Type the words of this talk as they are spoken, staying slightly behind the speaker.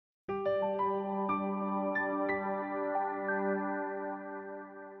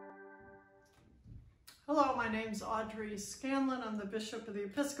Hello, my name's Audrey Scanlon. I'm the Bishop of the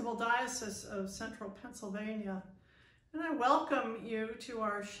Episcopal Diocese of Central Pennsylvania, and I welcome you to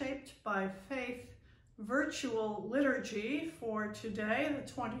our Shaped by Faith virtual liturgy for today,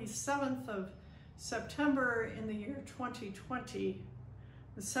 the 27th of September in the year 2020,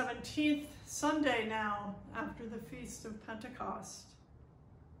 the 17th Sunday now after the Feast of Pentecost.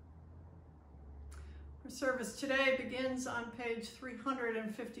 Our service today begins on page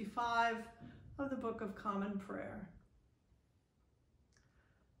 355 of the Book of Common Prayer.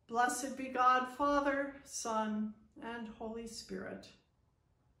 Blessed be God, Father, Son, and Holy Spirit.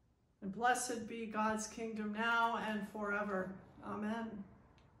 And blessed be God's kingdom now and forever. Amen.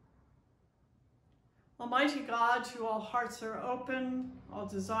 Almighty God, to all hearts are open, all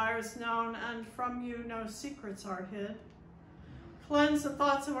desires known, and from you no secrets are hid. Cleanse the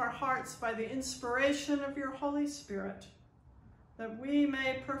thoughts of our hearts by the inspiration of your Holy Spirit, that we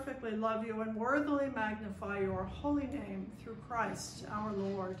may perfectly love you and worthily magnify your holy name through Christ our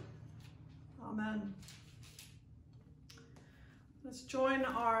Lord. Amen. Let's join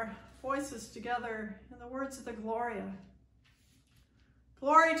our voices together in the words of the Gloria.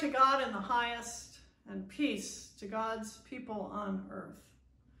 Glory to God in the highest, and peace to God's people on earth.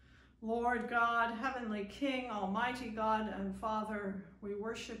 Lord God, heavenly King, almighty God and Father, we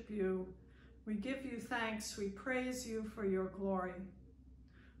worship you. We give you thanks. We praise you for your glory.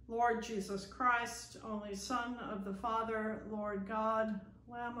 Lord Jesus Christ, only Son of the Father, Lord God,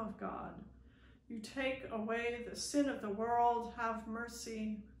 Lamb of God, you take away the sin of the world. Have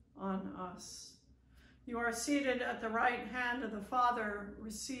mercy on us. You are seated at the right hand of the Father.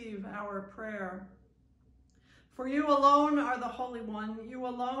 Receive our prayer. For you alone are the Holy One. You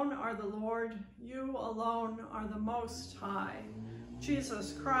alone are the Lord. You alone are the Most High.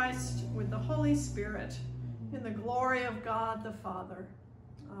 Jesus Christ, with the Holy Spirit, in the glory of God the Father.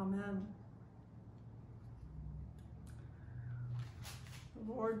 Amen.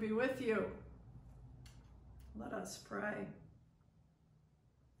 The Lord be with you. Let us pray.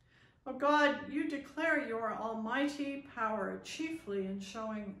 O God, you declare your almighty power chiefly in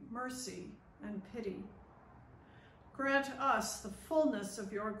showing mercy and pity. Grant us the fullness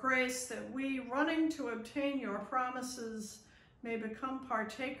of your grace, that we, running to obtain your promises, may become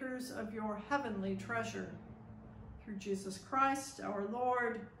partakers of your heavenly treasure. Through Jesus Christ, our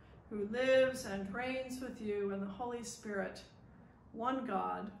Lord, who lives and reigns with you in the Holy Spirit, one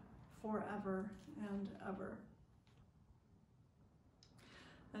God, forever and ever.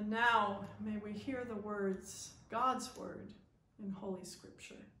 And now may we hear the words, God's word, in Holy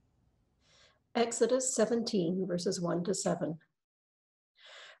Scripture. Exodus 17, verses 1 to 7.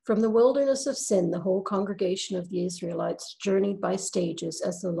 From the wilderness of Sin, the whole congregation of the Israelites journeyed by stages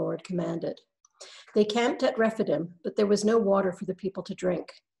as the Lord commanded. They camped at Rephidim, but there was no water for the people to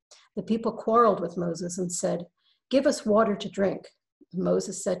drink. The people quarreled with Moses and said, "Give us water to drink."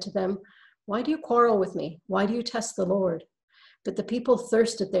 Moses said to them, "Why do you quarrel with me? Why do you test the Lord?" But the people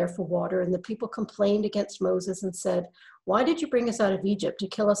thirsted there for water, and the people complained against Moses and said, "Why did you bring us out of Egypt to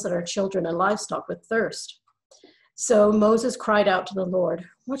kill us and our children and livestock with thirst?" So Moses cried out to the Lord,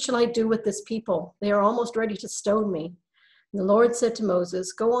 "What shall I do with this people? They are almost ready to stone me." And the Lord said to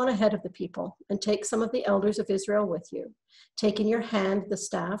Moses, "Go on ahead of the people and take some of the elders of Israel with you. Take in your hand the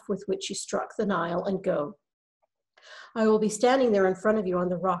staff with which you struck the Nile and go. I will be standing there in front of you on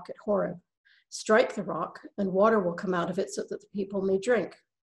the rock at Horeb. Strike the rock, and water will come out of it so that the people may drink."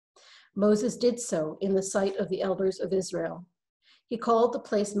 Moses did so in the sight of the elders of Israel. He called the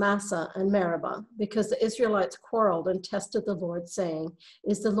place Massah and Meribah, because the Israelites quarreled and tested the Lord, saying,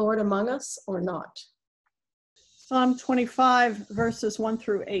 "Is the Lord among us or not?" Psalm 25, verses 1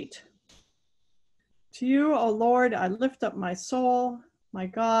 through 8. To you, O Lord, I lift up my soul. My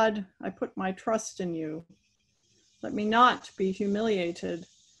God, I put my trust in you. Let me not be humiliated,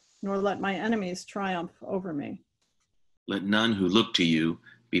 nor let my enemies triumph over me. Let none who look to you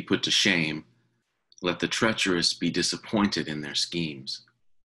be put to shame. Let the treacherous be disappointed in their schemes.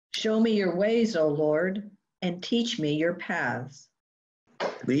 Show me your ways, O Lord, and teach me your paths.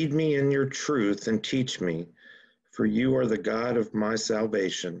 Lead me in your truth and teach me, for you are the God of my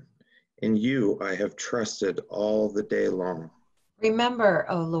salvation. In you I have trusted all the day long. Remember,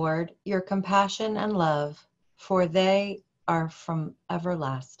 O Lord, your compassion and love, for they are from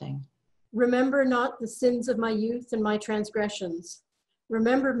everlasting. Remember not the sins of my youth and my transgressions.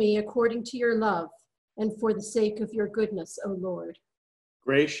 Remember me according to your love, and for the sake of your goodness, O Lord.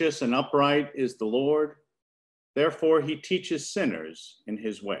 Gracious and upright is the Lord. Therefore he teaches sinners in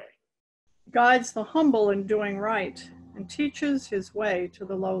his way. Guides the humble in doing right, and teaches his way to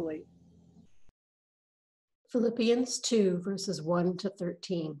the lowly. Philippians 2, verses 1 to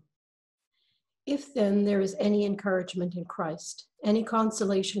 13. If then there is any encouragement in Christ, any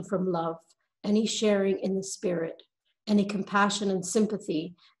consolation from love, any sharing in the Spirit, any compassion and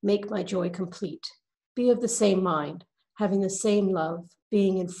sympathy, make my joy complete. Be of the same mind, having the same love,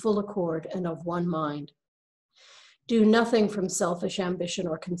 being in full accord and of one mind. Do nothing from selfish ambition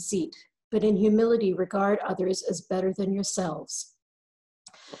or conceit, but in humility regard others as better than yourselves.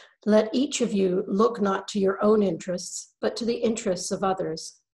 Let each of you look not to your own interests, but to the interests of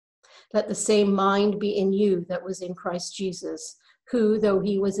others. Let the same mind be in you that was in Christ Jesus, who, though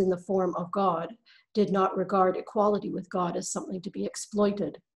he was in the form of God, did not regard equality with God as something to be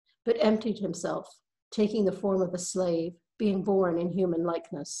exploited, but emptied himself, taking the form of a slave, being born in human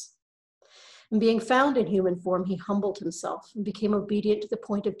likeness. And being found in human form, he humbled himself and became obedient to the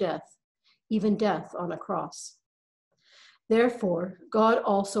point of death, even death on a cross. Therefore, God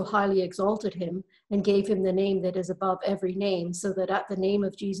also highly exalted him and gave him the name that is above every name, so that at the name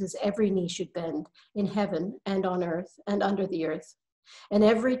of Jesus every knee should bend, in heaven and on earth and under the earth, and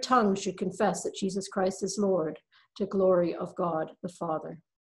every tongue should confess that Jesus Christ is Lord, to glory of God the Father.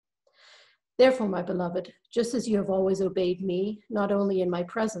 Therefore, my beloved, just as you have always obeyed me, not only in my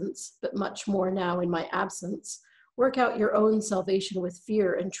presence, but much more now in my absence, work out your own salvation with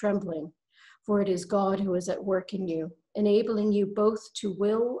fear and trembling, for it is God who is at work in you, enabling you both to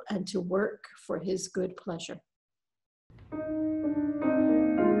will and to work for his good pleasure.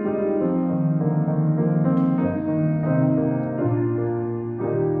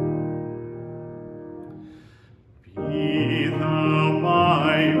 Be thou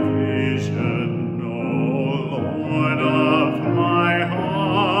my vision, O Lord of my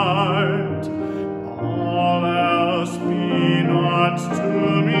heart. All else be not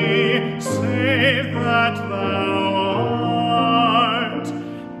to me, save that thou art.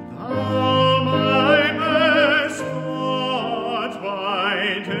 Thou my best God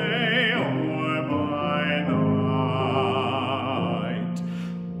by day or by night.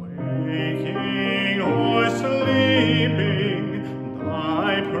 Waking or sleeping,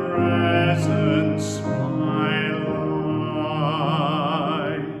 thy presence my light.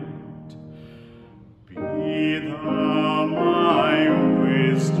 Be thou my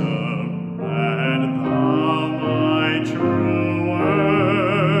wisdom, and thou my true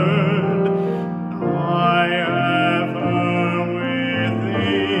word. I ever with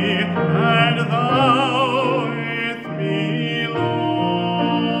thee, and thou with me, Lord.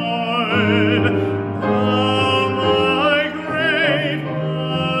 Thou my great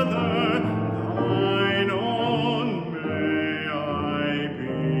Father, thine own may I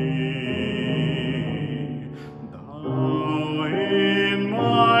be. Thou in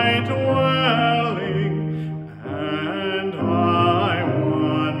my dwelling, and I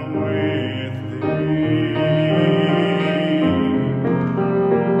one with thee.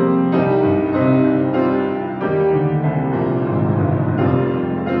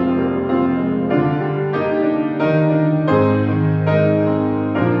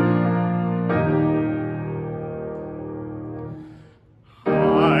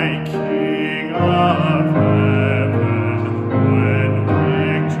 High King of heaven, when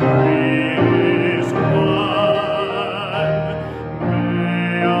victory is won,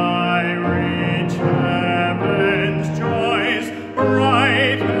 may I reach heaven's joys,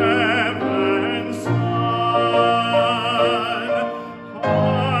 bright heaven's sun.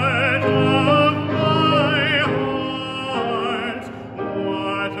 Heart of my heart,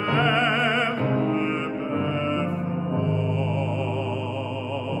 whatever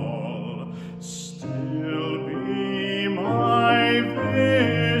befall, still be my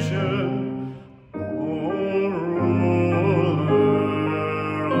vision, O ruler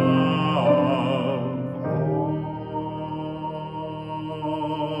of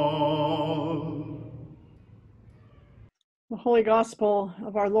all. The Holy Gospel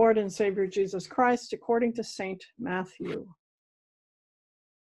of our Lord and Savior Jesus Christ according to St. Matthew.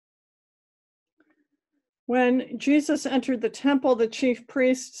 When Jesus entered the temple, the chief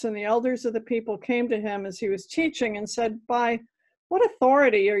priests and the elders of the people came to him as he was teaching and said, "By what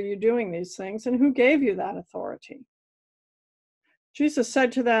authority are you doing these things, and who gave you that authority?" Jesus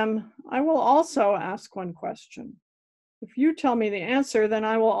said to them, "I will also ask one question. If you tell me the answer, then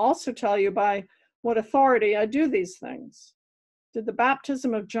I will also tell you by what authority I do these things. Did the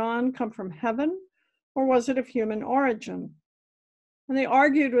baptism of John come from heaven, or was it of human origin?" And they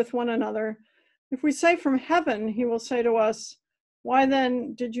argued with one another, "If we say from heaven, he will say to us, 'Why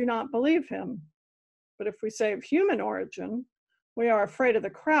then did you not believe him?' But if we say of human origin, we are afraid of the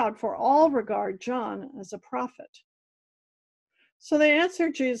crowd, for all regard John as a prophet." So they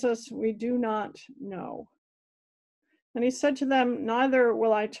answered Jesus, "We do not know." And he said to them, "Neither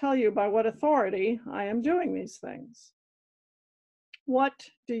will I tell you by what authority I am doing these things." What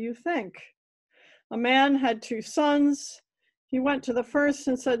do you think? A man had 2 sons. He went to the first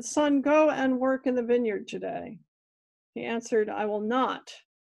and said, "Son, go and work in the vineyard today." He answered, "I will not."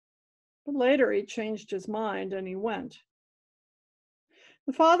 But later he changed his mind and he went.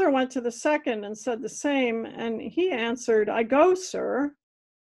 The father went to the second and said the same, and he answered, "I go, sir."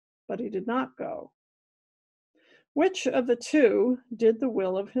 But he did not go. Which of the 2 did the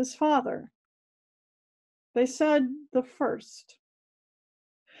will of his father? They said, "The first."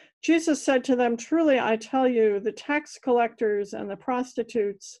 Jesus said to them, "Truly I tell you, the tax collectors and the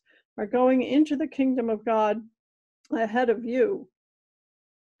prostitutes are going into the kingdom of God ahead of you.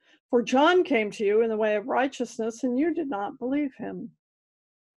 For John came to you in the way of righteousness, and you did not believe him.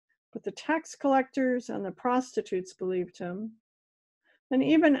 But the tax collectors and the prostitutes believed him. And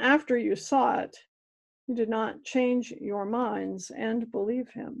even after you saw it, you did not change your minds and believe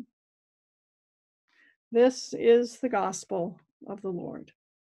him." This is the gospel of the Lord.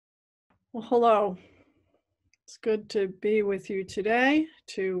 Well, hello. It's good to be with you today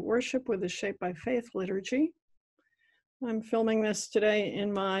to worship with the Shaped by Faith liturgy. I'm filming this today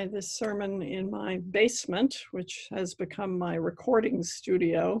this sermon in my basement, which has become my recording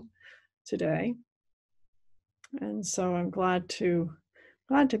studio today. And so I'm glad to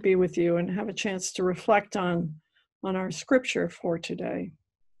be with you and have a chance to reflect on our scripture for today.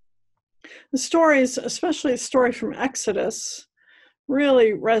 The stories, especially the story from Exodus,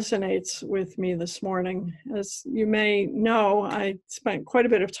 really resonates with me this morning. As you may know, I spent quite a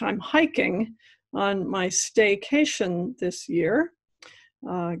bit of time hiking on my staycation this year.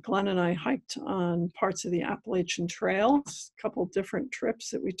 Glenn and I hiked on parts of the Appalachian Trail, a couple different trips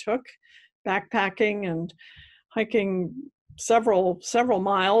that we took, backpacking and hiking several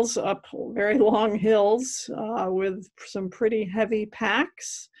miles up very long hills with some pretty heavy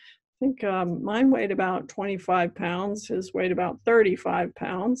packs. I think mine weighed about 25 pounds, his weighed about 35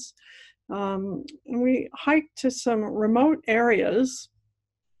 pounds. And we hiked to some remote areas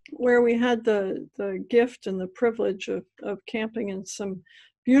where we had the gift and the privilege of camping in some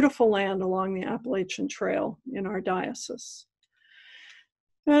beautiful land along the Appalachian Trail in our diocese.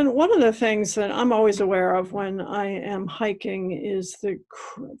 And one of the things that I'm always aware of when I am hiking is the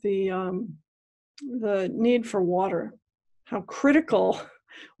need for water, how critical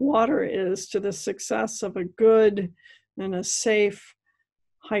water is to the success of a good and a safe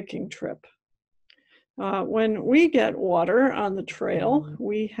hiking trip. When we get water on the trail,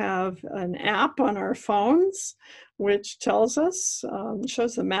 we have an app on our phones which tells us,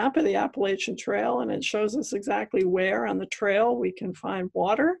 shows the map of the Appalachian Trail, and it shows us exactly where on the trail we can find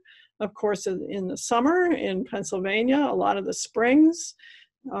water. Of course, in the summer in Pennsylvania, a lot of the springs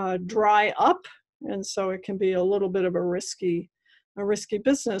dry up, and so it can be a little bit of a risky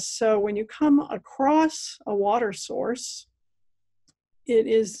business. So when you come across a water source, it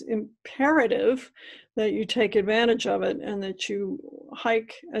is imperative that you take advantage of it and that you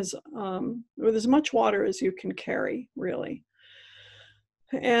hike with as much water as you can carry, really.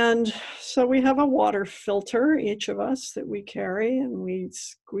 And so we have a water filter, each of us, that we carry, and we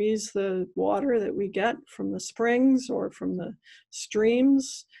squeeze the water that we get from the springs or from the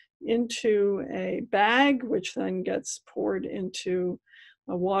streams into a bag, which then gets poured into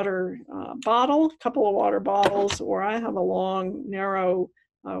a water bottle, a couple of water bottles, or I have a long, narrow,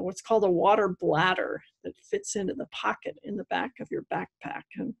 what's called a water bladder that fits into the pocket in the back of your backpack.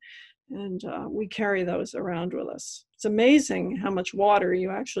 And we carry those around with us. It's amazing how much water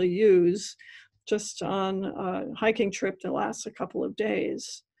you actually use just on a hiking trip that lasts a couple of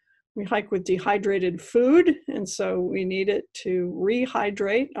days. We hike with dehydrated food, and so we need it to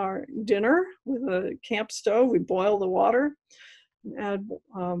rehydrate our dinner with a camp stove. We boil the water, add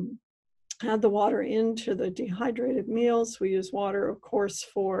the water into the dehydrated meals. We use water, of course,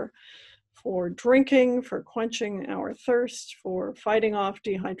 for drinking, for quenching our thirst, for fighting off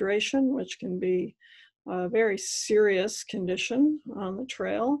dehydration, which can be a very serious condition on the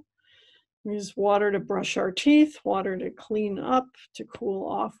trail. We use water to brush our teeth, water to clean up, to cool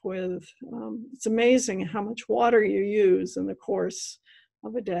off with. It's amazing how much water you use in the course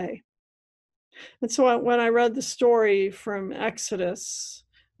of a day. And so when I read the story from Exodus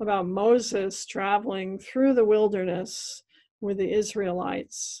about Moses traveling through the wilderness with the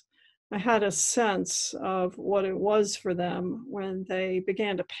Israelites, I had a sense of what it was for them when they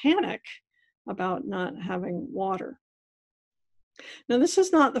began to panic about not having water. Now, this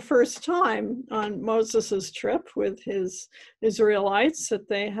is not the first time on Moses's trip with his Israelites that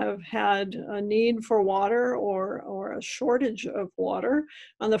they have had a need for water or a shortage of water.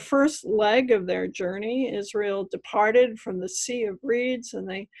 On the first leg of their journey, Israel departed from the Sea of Reeds and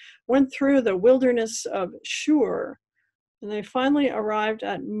they went through the wilderness of Shur. And they finally arrived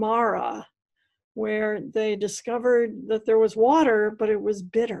at Marah, where they discovered that there was water, but it was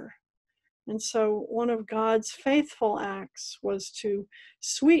bitter. And so one of God's faithful acts was to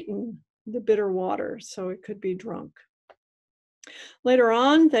sweeten the bitter water so it could be drunk. Later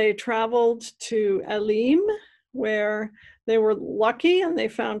on, they traveled to Elim, where they were lucky and they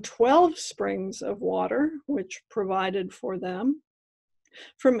found 12 springs of water, which provided for them.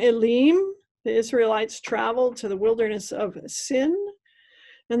 From Elim, the Israelites traveled to the wilderness of Sin,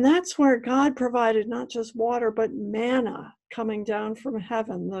 and that's where God provided not just water, but manna coming down from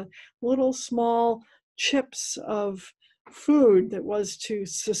heaven, the little small chips of food that was to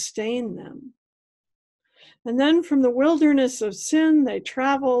sustain them. And then from the wilderness of Sin, they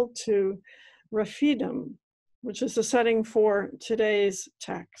traveled to Rephidim, which is the setting for today's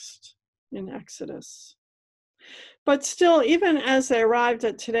text in Exodus. But still, even as they arrived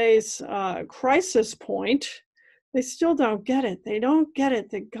at today's crisis point, they still don't get it. They don't get it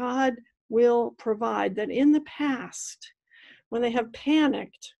that God will provide, that in the past, when they have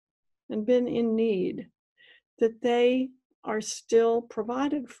panicked and been in need, that they are still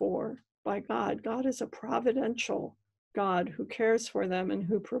provided for by God. God is a providential God who cares for them and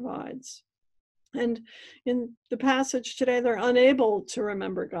who provides. And in the passage today, they're unable to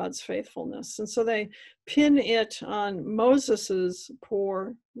remember God's faithfulness. And so they pin it on Moses's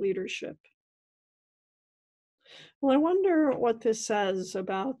poor leadership. Well, I wonder what this says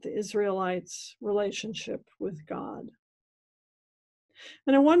about the Israelites' relationship with God.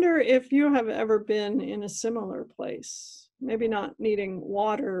 And I wonder if you have ever been in a similar place, maybe not needing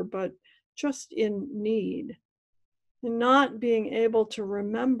water, but just in need, and not being able to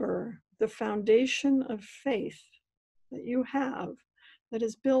remember the foundation of faith that you have that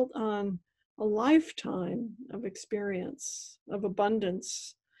is built on a lifetime of experience, of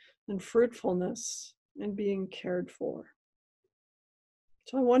abundance and fruitfulness and being cared for.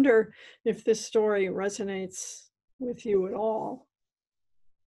 So I wonder if this story resonates with you at all.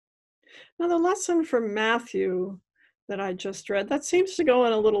 Now, the lesson from Matthew that I just read, that seems to go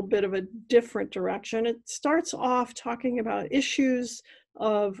in a little bit of a different direction. It starts off talking about issues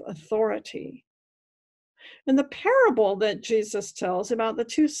of authority. And the parable that Jesus tells about the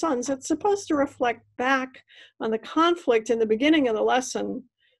two sons, it's supposed to reflect back on the conflict in the beginning of the lesson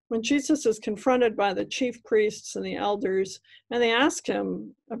when Jesus is confronted by the chief priests and the elders, and they ask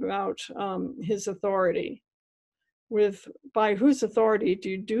him about his authority. By whose authority do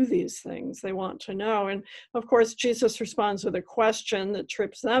you do these things? They want to know. And of course, Jesus responds with a question that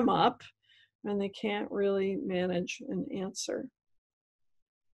trips them up, and they can't really manage an answer.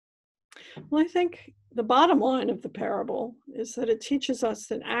 Well, I think the bottom line of the parable is that it teaches us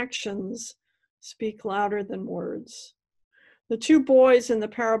that actions speak louder than words. The two boys in the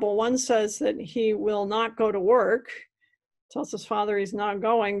parable, one says that he will not go to work, tells his father he's not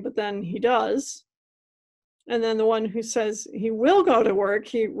going, but then he does. And then the one who says he will go to work,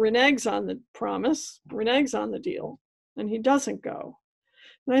 he reneges on the promise, reneges on the deal, and he doesn't go.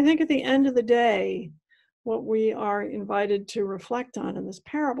 And I think at the end of the day, what we are invited to reflect on in this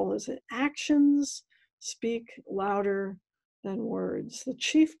parable is that actions speak louder than words. The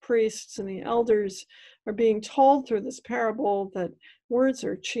chief priests and the elders are being told through this parable that words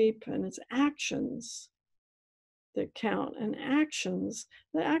are cheap and it's actions that count, and actions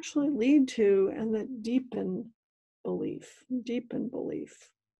that actually lead to and that deepen belief.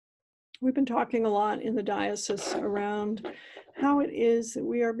 We've been talking a lot in the diocese around how it is that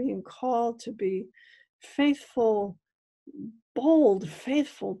we are being called to be faithful, bold,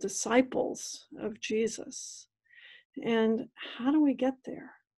 faithful disciples of Jesus. And how do we get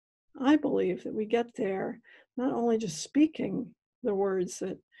there? I believe that we get there not only just speaking the words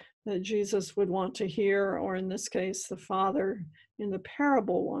that Jesus would want to hear, or in this case, the Father in the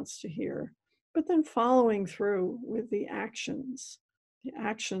parable wants to hear, but then following through with the actions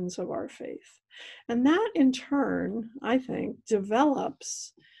of our faith. And that in turn, I think,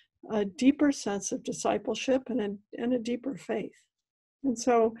 develops a deeper sense of discipleship and a deeper faith. And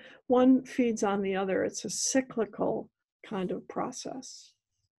so one feeds on the other. It's a cyclical kind of process.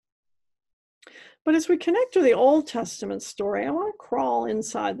 But as we connect to the Old Testament story, I want to crawl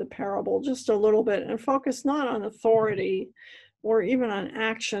inside the parable just a little bit and focus not on authority or even on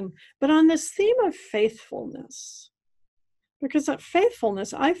action, but on this theme of faithfulness. Because that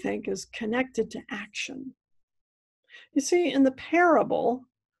faithfulness, I think, is connected to action. You see, in the parable,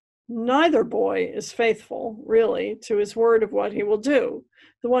 neither boy is faithful, really, to his word of what he will do.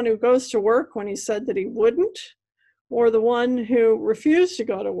 The one who goes to work when he said that he wouldn't, or the one who refused to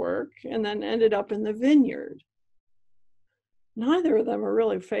go to work and then ended up in the vineyard. Neither of them are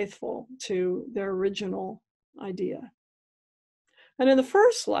really faithful to their original idea. And in the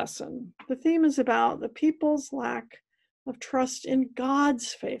first lesson, the theme is about the people's lack of trust in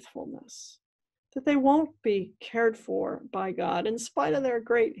God's faithfulness, that they won't be cared for by God in spite of their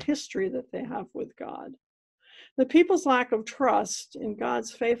great history that they have with God. The people's lack of trust in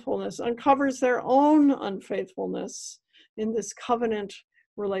God's faithfulness uncovers their own unfaithfulness in this covenant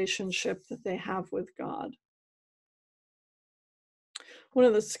relationship that they have with God. One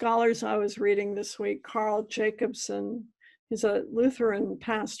of the scholars I was reading this week, Carl Jacobson, he's a Lutheran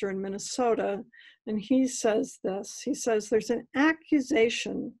pastor in Minnesota, and he says this. He says, there's an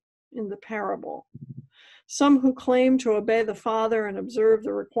accusation in the parable. Some who claim to obey the Father and observe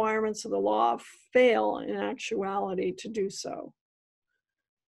the requirements of the law fail in actuality to do so.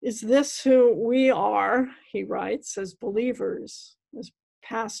 Is this who we are, he writes, as believers, as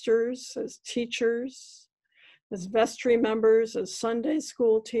pastors, as teachers, as vestry members, as Sunday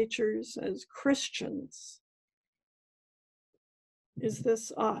school teachers, as Christians? Is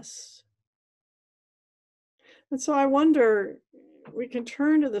this us? And so I wonder, we can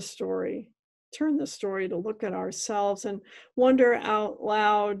turn the story to look at ourselves and wonder out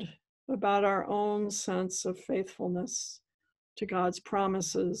loud about our own sense of faithfulness to God's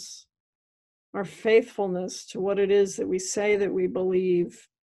promises, our faithfulness to what it is that we say that we believe,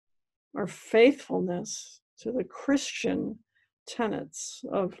 our faithfulness to the Christian tenets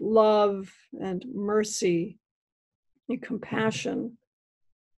of love and mercy and compassion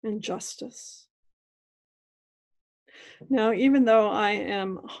and justice. Now, even though I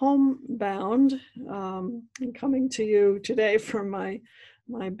am homebound and coming to you today from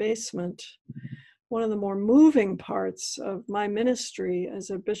my basement, one of the more moving parts of my ministry as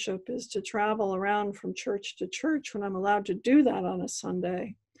a bishop is to travel around from church to church when I'm allowed to do that on a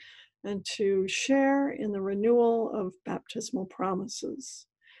Sunday, and to share in the renewal of baptismal promises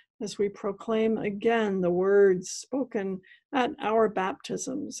as we proclaim again the words spoken at our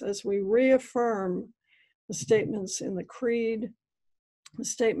baptisms, as we reaffirm the statements in the creed, the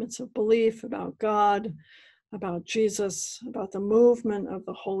statements of belief about God, about Jesus, about the movement of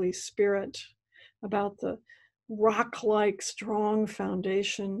the Holy Spirit, about the rock-like strong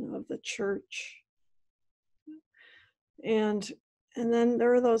foundation of the church. And then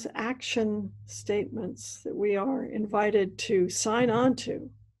there are those action statements that we are invited to sign on to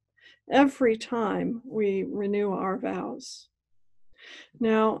every time we renew our vows.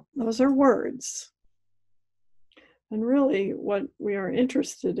 Now, those are words. And really what we are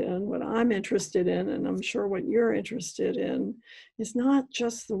interested in, what I'm interested in, and I'm sure what you're interested in, is not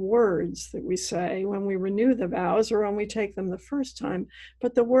just the words that we say when we renew the vows or when we take them the first time,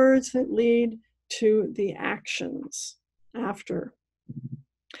 but the words that lead to the actions after.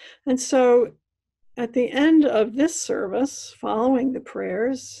 And so at the end of this service, following the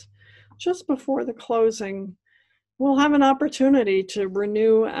prayers, just before the closing, we'll have an opportunity to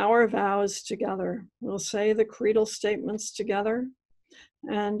renew our vows together. We'll say the creedal statements together,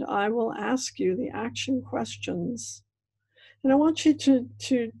 and I will ask you the action questions. And I want you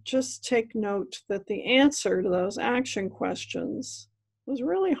to just take note that the answer to those action questions, those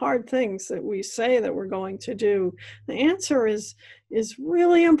really hard things that we say that we're going to do, the answer is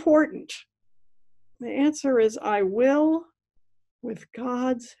really important. The answer is, I will, with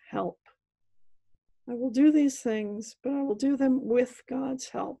God's help. I will do these things, but I will do them with God's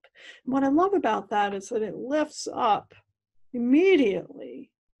help. And what I love about that is that it lifts up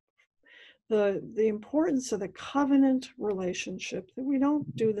immediately the importance of the covenant relationship, that we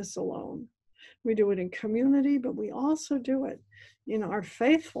don't do this alone. We do it in community, but we also do it in our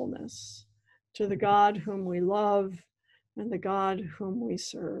faithfulness to the God whom we love and the God whom we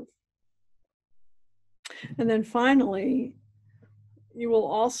serve. And then finally, you will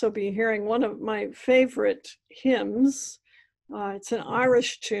also be hearing one of my favorite hymns. It's an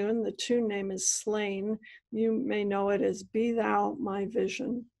Irish tune. The tune name is Slain. You may know it as Be Thou My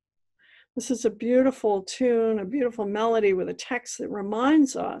Vision. This is a beautiful tune, a beautiful melody with a text that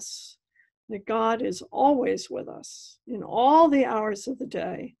reminds us that God is always with us in all the hours of the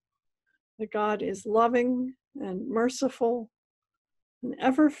day, that God is loving and merciful and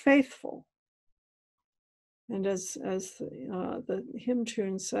ever faithful. And as the hymn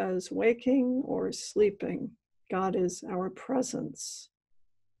tune says, waking or sleeping, God is our presence,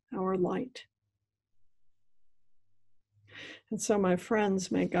 our light. And so, my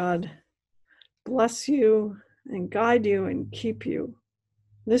friends, may God bless you and guide you and keep you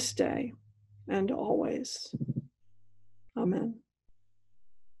this day and always. Amen.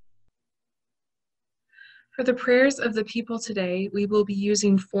 For the prayers of the people today, we will be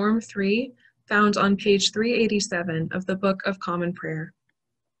using Form 3, found on page 387 of the Book of Common Prayer.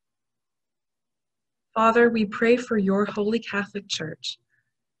 Father, we pray for your Holy Catholic Church,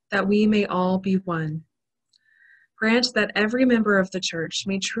 that we may all be one. Grant that every member of the Church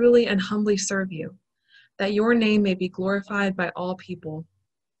may truly and humbly serve you, that your name may be glorified by all people.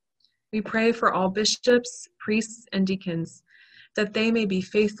 We pray for all bishops, priests, and deacons, that they may be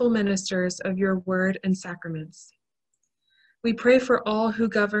faithful ministers of your word and sacraments. We pray for all who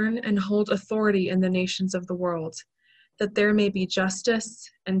govern and hold authority in the nations of the world, that there may be justice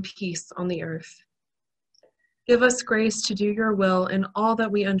and peace on the earth. Give us grace to do your will in all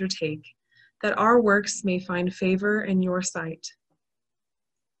that we undertake, that our works may find favor in your sight.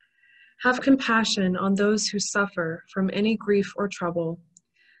 Have compassion on those who suffer from any grief or trouble,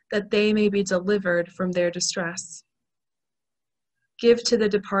 that they may be delivered from their distress. Give to the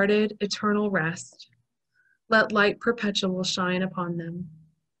departed eternal rest. Let light perpetual shine upon them.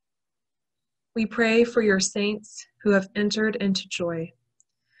 We pray for your saints who have entered into joy.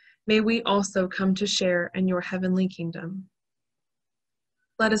 May we also come to share in your heavenly kingdom.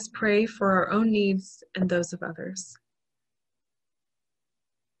 Let us pray for our own needs and those of others.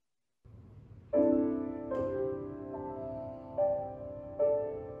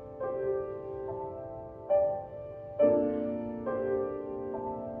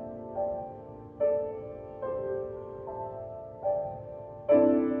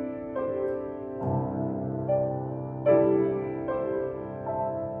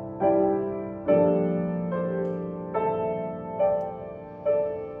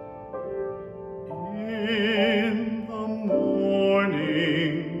 In the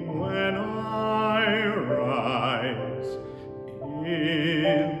morning when I rise,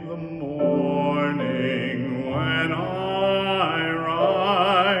 in the morning when I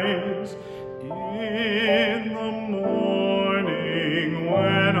rise, in the morning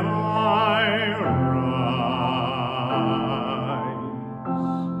when I rise,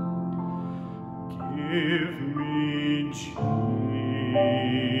 give me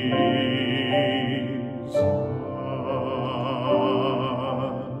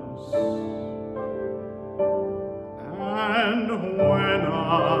and when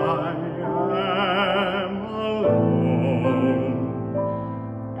I am alone,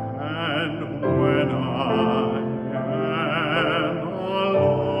 and when I am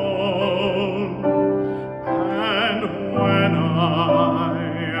alone, and when I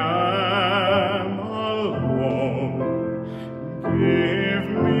am alone, give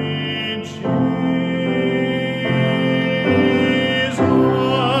me Jesus,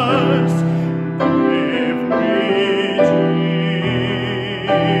 give me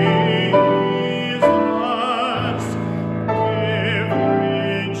Jesus, give me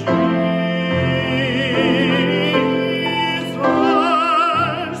Jesus.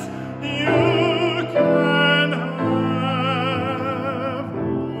 You can have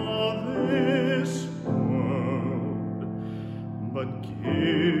all this world, but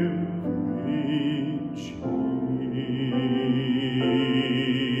give me Jesus.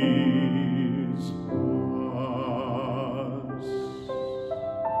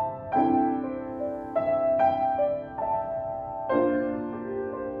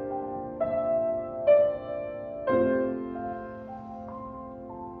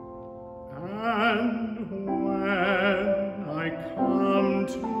 And when I come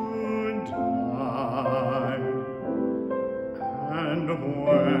to die, and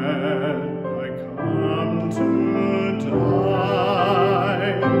when I come to die,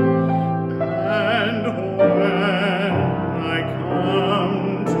 and when I come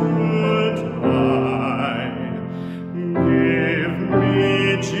to die, give me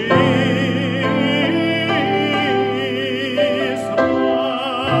Jesus,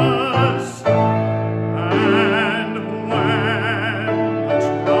 and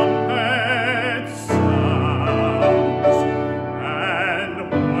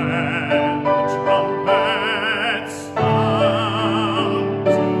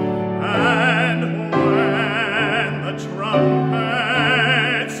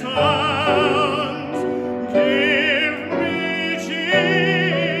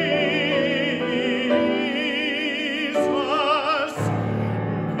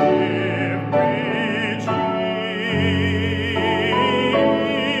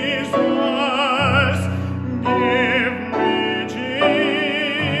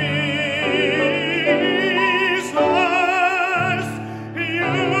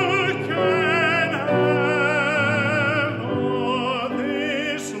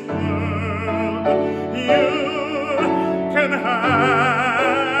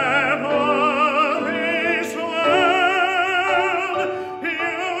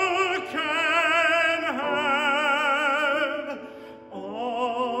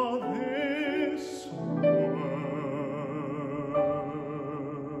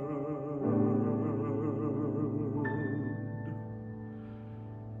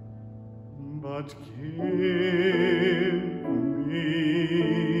but give me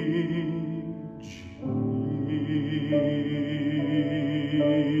Jesus.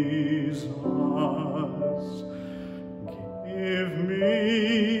 Give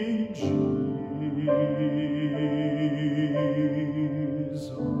me Jesus.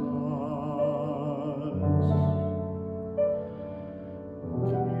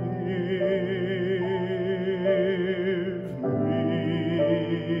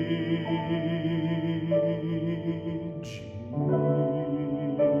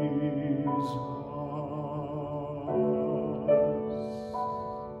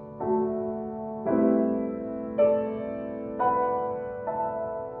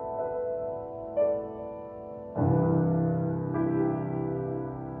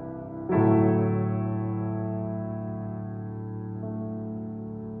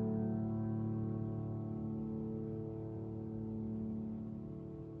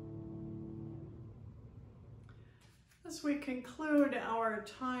 As we conclude our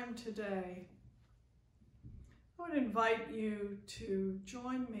time today, I would invite you to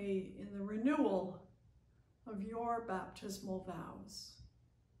join me in the renewal of your baptismal vows.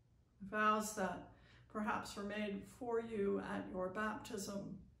 Vows that perhaps were made for you at your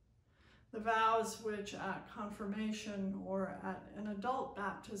baptism, the vows which at confirmation or at an adult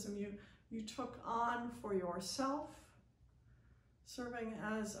baptism you took on for yourself, serving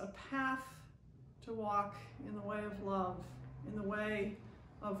as a path to walk in the way of love, in the way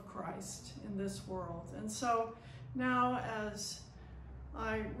of Christ in this world. And so now as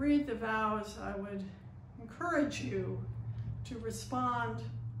I read the vows, I would encourage you to respond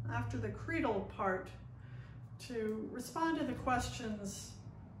after the creedal part, to respond to the questions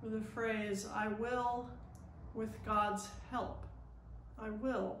with the phrase, I will with God's help. I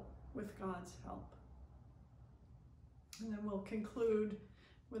will with God's help. And then we'll conclude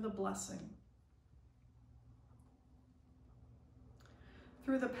with a blessing.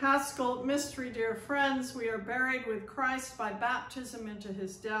 Through the Paschal mystery, dear friends, we are buried with Christ by baptism into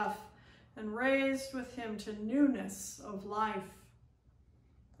his death and raised with him to newness of life.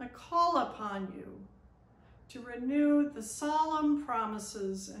 I call upon you to renew the solemn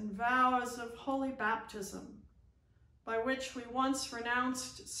promises and vows of holy baptism, by which we once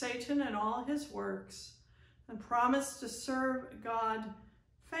renounced Satan and all his works and promised to serve God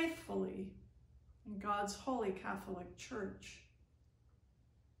faithfully in God's holy Catholic Church.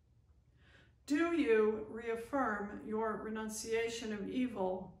 Do you reaffirm your renunciation of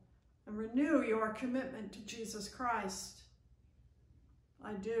evil and renew your commitment to Jesus Christ?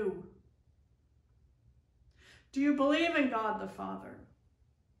 I do. Do you believe in God the Father?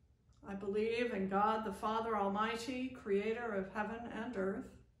 I believe in God the Father Almighty, creator of heaven and earth.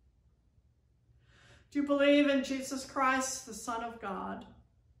 Do you believe in Jesus Christ, the Son of God?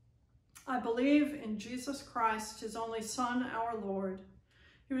 I believe in Jesus Christ, his only Son, our Lord.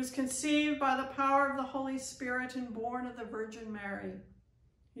 He was conceived by the power of the Holy Spirit and born of the Virgin Mary.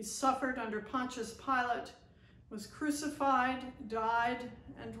 He suffered under Pontius Pilate, was crucified, died,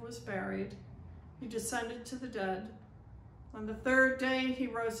 and was buried. He descended to the dead. On the third day he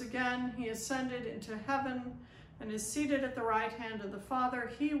rose again. He ascended into heaven and is seated at the right hand of the Father.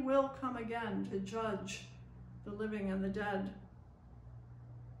 He will come again to judge the living and the dead.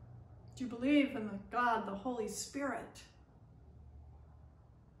 Do you believe in God, the Holy Spirit?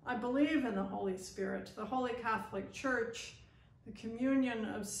 I believe in the Holy Spirit, the Holy Catholic Church, the communion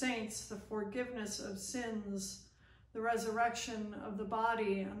of saints, the forgiveness of sins, the resurrection of the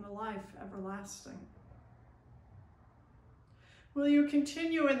body, and the life everlasting. Will you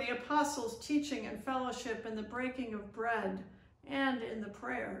continue in the apostles' teaching and fellowship, in the breaking of bread, and in the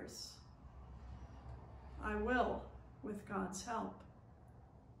prayers? I will, with God's help.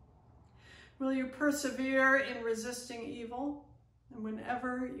 Will you persevere in resisting evil? And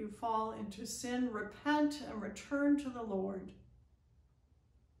whenever you fall into sin, repent and return to the Lord.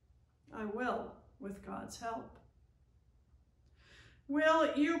 I will, with God's help.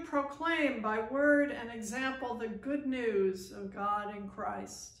 Will you proclaim by word and example the good news of God in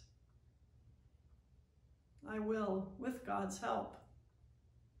Christ? I will, with God's help.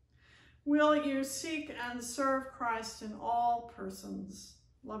 Will you seek and serve Christ in all persons,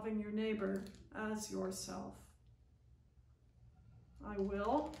 loving your neighbor as yourself? I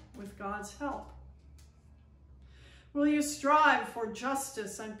will, with God's help. Will you strive for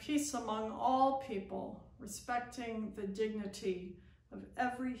justice and peace among all people, respecting the dignity of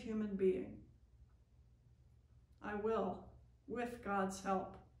every human being? I will, with God's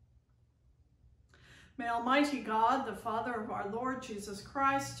help. May Almighty God, the Father of our Lord Jesus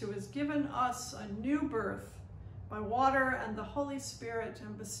Christ, who has given us a new birth by water and the Holy Spirit,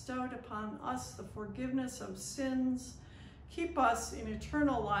 and bestowed upon us the forgiveness of sins, keep us in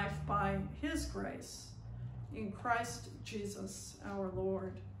eternal life by his grace, in Christ Jesus our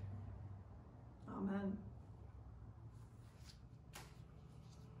Lord. Amen.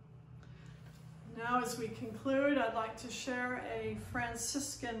 Now, as we conclude, I'd like to share a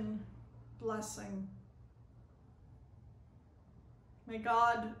Franciscan blessing. May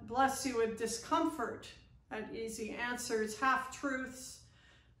God bless you with discomfort at easy answers, half-truths,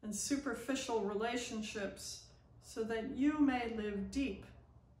 and superficial relationships, so that you may live deep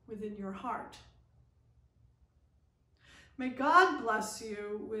within your heart. May God bless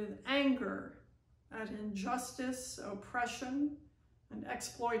you with anger at injustice, oppression, and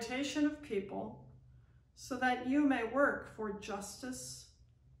exploitation of people, so that you may work for justice,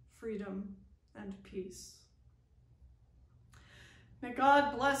 freedom, and peace. May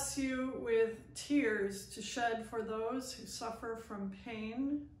God bless you with tears to shed for those who suffer from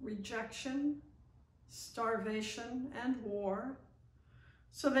pain, rejection, starvation, and war,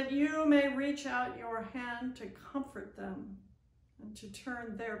 so that you may reach out your hand to comfort them and to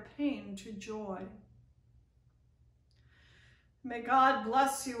turn their pain to joy. May God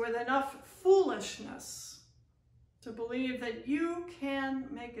bless you with enough foolishness to believe that you can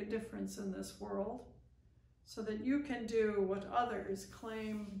make a difference in this world, so that you can do what others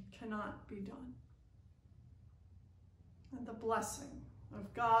claim cannot be done. And the blessing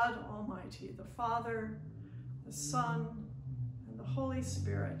of God Almighty, the Father, the Son, and the Holy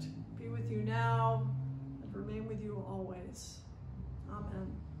Spirit be with you now and remain with you always.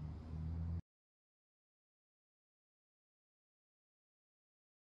 Amen.